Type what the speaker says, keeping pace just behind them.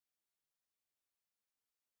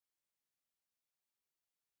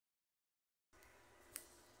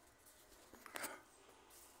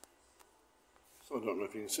So I don't know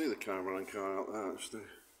if you can see the caravan car out there actually.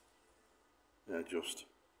 Yeah, just.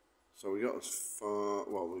 So we got as far,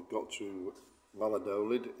 well, we got to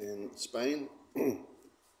Valladolid in Spain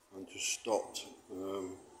and just stopped. We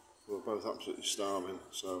were both absolutely starving,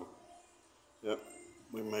 so yeah,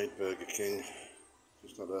 we made Burger King.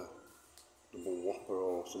 Just had a double whopper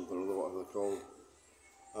or something or other, whatever they're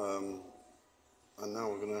called. And now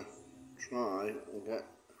we're going to try and get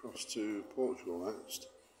across to Portugal next.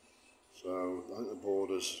 So I think the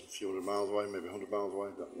border's a few hundred miles away, maybe 100 miles away,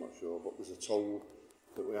 I'm not sure, but there's a toll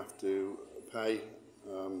that we have to pay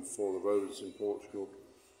for the roads in Portugal.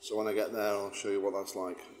 So when I get there I'll show you what that's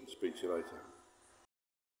like. Speak to you later.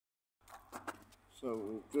 So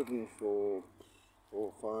we've driven for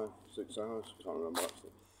 4, 5, 6 hours, can't remember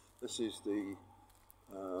actually. This is the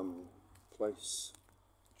place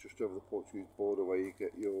just over the Portuguese border where you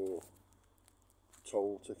get your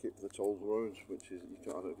toll ticket for the toll roads, which is,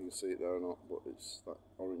 I don't know if you can see it there or not, but it's that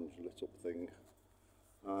orange lit up thing.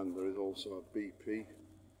 And there is also a BP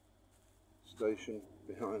station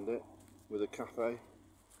behind it with a cafe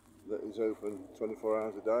that is open 24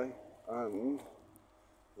 hours a day, and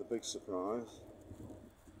the big surprise,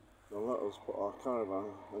 they'll let us put our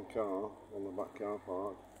caravan and car on the back car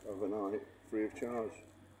park overnight free of charge.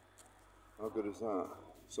 How good is that?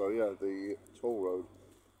 So yeah, the toll road,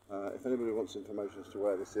 if anybody wants information as to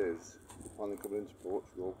where this is, planning coming into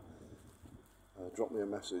Portugal, drop me a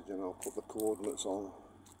message and I'll put the coordinates on.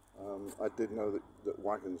 I did know that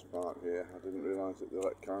wagons park here. I didn't realise that they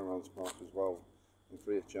let caravans park as well, and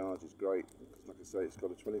free of charge is great because, like I say, it's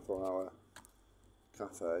got a 24-hour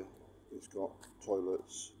cafe, it's got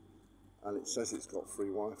toilets, and it says it's got free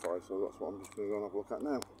Wi-Fi, so that's what I'm just going to go and have a look at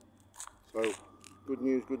now. So, good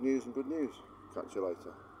news and good news. Catch you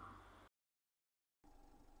later.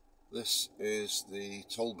 This is the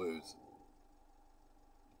toll booth,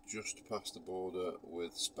 just past the border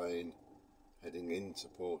with Spain, heading into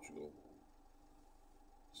Portugal.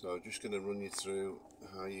 So I'm just going to run you through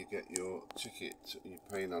how you get your ticket. You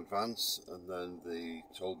pay in advance and then the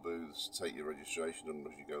toll booths take your registration number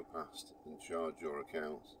as you go past and charge your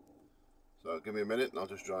account. So give me a minute and I'll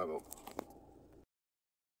just drive up.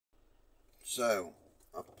 So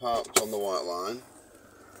I've parked on the white line.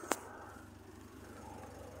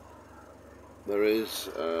 There is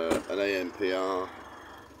an ANPR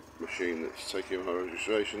machine that's taking my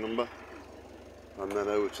registration number, and then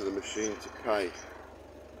over to the machine to pay.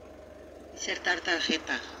 Insertar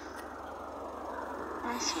tarjeta.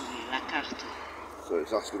 Insert la carte. So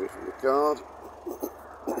it's asking me for the card.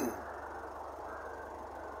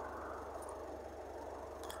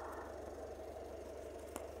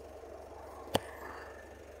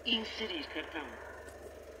 Inserir cartão.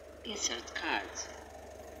 Insert card.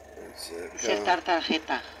 Insert Insertar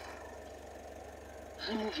tarjeta.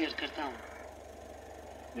 Remover cartão.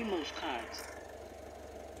 Remove card.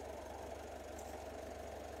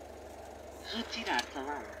 Retirar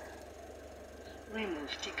talão.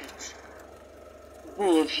 Remove ticket.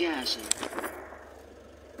 Boa viagem.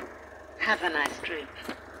 Have a nice trip.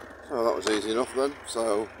 So that was easy enough then.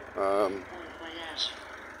 So Bon voyage.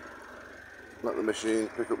 let the machine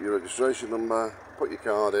pick up your registration number, put your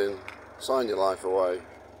card in, sign your life away,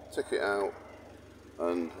 tick it out,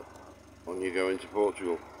 and on you go into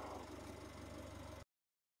Portugal.